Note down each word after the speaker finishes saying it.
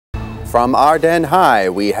From Ardenne High,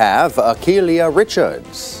 we have Akeelia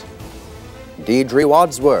Richards, Deidre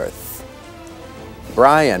Wadsworth,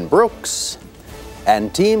 Brian Brooks,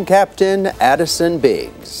 and team captain Addison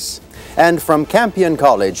Biggs. And from Campion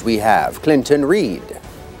College, we have Clinton Reed,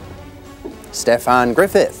 Stefan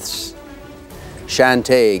Griffiths,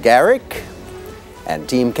 Shantae Garrick, and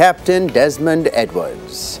team captain Desmond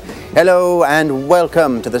Edwards. Hello and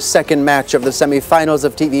welcome to the second match of the semi-finals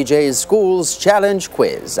of TVJ's Schools Challenge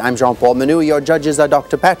Quiz. I'm Jean-Paul Manu. Your judges are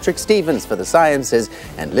Dr. Patrick Stevens for the sciences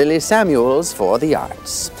and Lily Samuels for the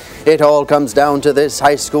arts. It all comes down to this.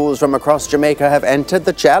 High schools from across Jamaica have entered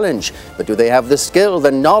the challenge, but do they have the skill, the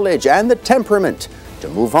knowledge, and the temperament to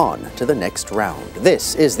move on to the next round?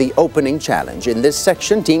 This is the opening challenge. In this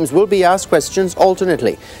section, teams will be asked questions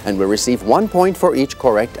alternately and will receive 1 point for each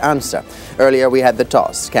correct answer. Earlier, we had the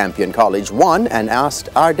toss. Campion College won and asked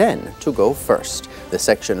Ardenne to go first. The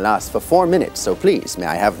section lasts for 4 minutes, so please, may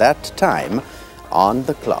I have that time on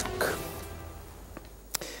the clock.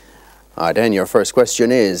 Ardenne, your first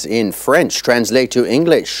question is in French. Translate to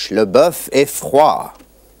English. Le bœuf est froid.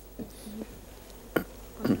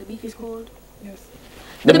 The beef is cold. Yes.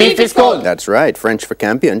 The beef is cold. That's right. French for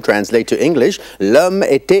Campion. Translate to English. L'homme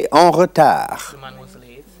était en retard. The man was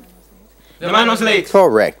late. The man was late.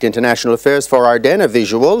 Correct. International affairs for Ardenne. A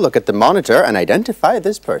visual. Look at the monitor and identify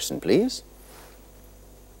this person, please.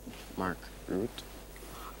 Mark Root.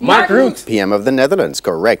 Mark Root. PM of the Netherlands.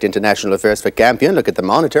 Correct. International affairs for Campion. Look at the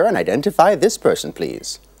monitor and identify this person,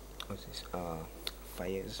 please. What's this?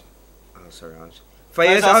 Fayez Sarraj.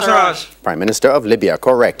 Fayez Sarraj. Prime Minister of Libya.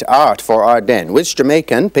 Correct. Art for Ardenne. Which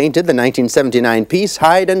Jamaican painted the 1979 piece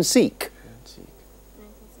Hide and Seek?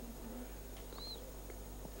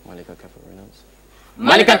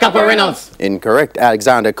 Malika Kappa Reynolds. Incorrect.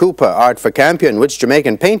 Alexander Cooper. Art for Campion. Which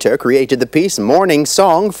Jamaican painter created the piece Morning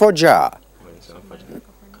Song for Jah?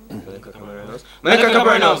 Malika Kappa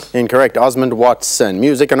Reynolds. Incorrect. Osmond Watson.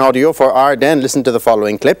 Music and audio for Ardenne. Listen to the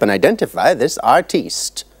following clip and identify this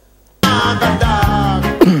artiste.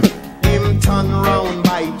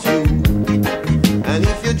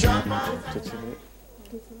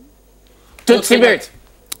 Tootsie Bird.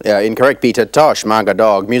 Incorrect. Peter Tosh. Maga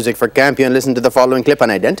Dog. Music for Campion. Listen to the following clip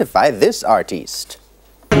and identify this artiste.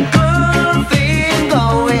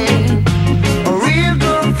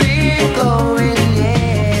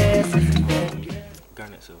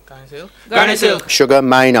 Garnet Silk. Sugar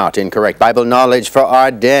Minot. Incorrect. Bible knowledge for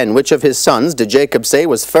Ardenne. Which of his sons did Jacob say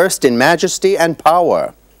was first in majesty and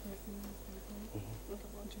power?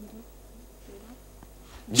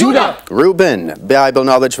 Judah. Reuben. Bible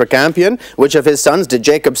knowledge for Campion. Which of his sons did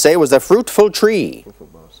Jacob say was a fruitful tree?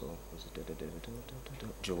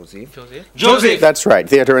 Joseph. That's right.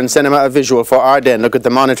 Theater and cinema, a visual for Ardenne. Look at the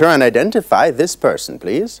monitor and identify this person,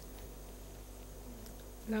 please.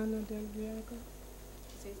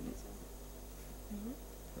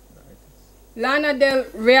 Lana Del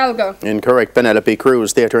Realga. Incorrect. Penelope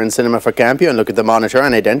Cruz. Theater and cinema for Campion. Look at the monitor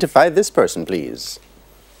and identify this person, please.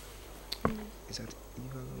 Is that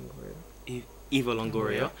Eva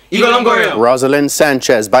Longoria? Eva Longoria. Rosalind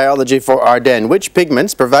Sanchez. Biology for Ardenne. Which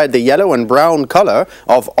pigments provide the yellow and brown color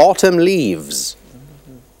of autumn leaves?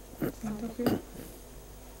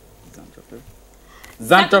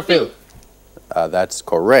 Xanthophyll. That's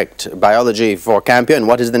correct. Biology for Campion.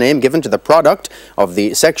 What is the name given to the product of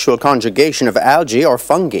the sexual conjugation of algae or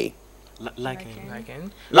fungi? Lichen.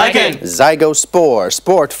 Zygospore.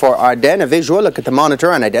 Sport for Ardenne. A visual. Look at the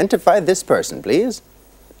monitor and identify this person, please.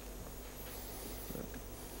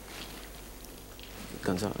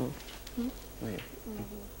 Gonzalo.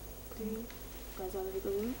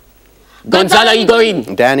 Gonzalo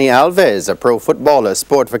Higuain. Danny Alves, a pro footballer.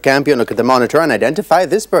 Sport for Campion. Look at the monitor and identify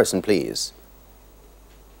this person, please.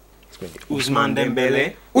 Ousmane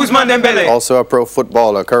Dembele. Ousmane Dembele. Also a pro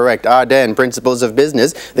footballer. Correct. Ardenne, Principles of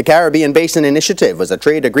Business. The Caribbean Basin Initiative was a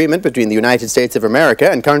trade agreement between the United States of America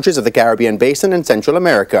and countries of the Caribbean Basin and Central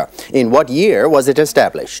America. In what year was it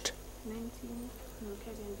established?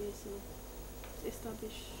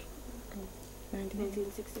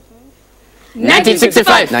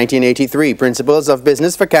 1965. 1983. Principles of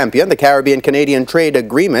Business for Campion. The Caribbean-Canadian Trade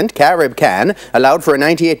Agreement, CARIB-CAN, allowed for a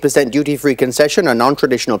 98% duty-free concession on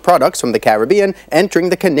non-traditional products from the Caribbean entering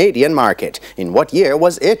the Canadian market. In what year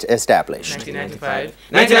was it established? 1995.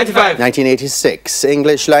 1995. 1986.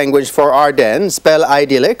 English language for Ardenne. Spell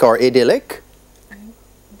idyllic or idyllic.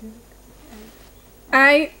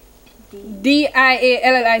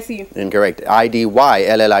 I-D-I-A-L-L-I-C. Incorrect.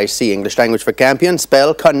 I-D-Y-L-L-I-C. English language for Campion.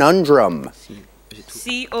 Spell conundrum.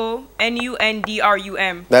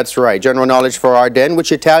 CONUNDRUM. That's right. General knowledge for Ardenne,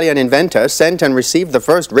 which Italian inventor sent and received the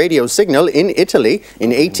first radio signal in Italy in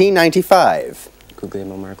 1895?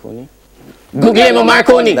 Guglielmo Marconi. Guglielmo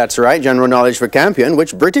Marconi. That's right. General knowledge for Campion,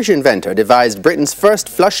 which British inventor devised Britain's first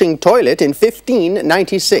flushing toilet in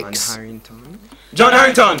 1596? John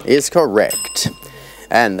Harrington. Is correct.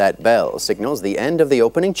 And that bell signals the end of the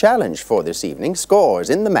opening challenge for this evening. Scores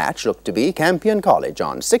in the match look to be Campion College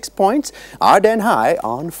on 6 points, Ardenne High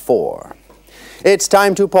on 4. It's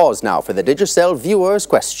time to pause now for the Digicel viewer's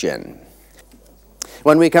question.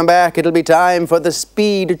 When we come back, it'll be time for the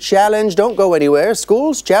speed challenge. Don't go anywhere.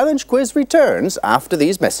 School's challenge quiz returns after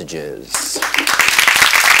these messages.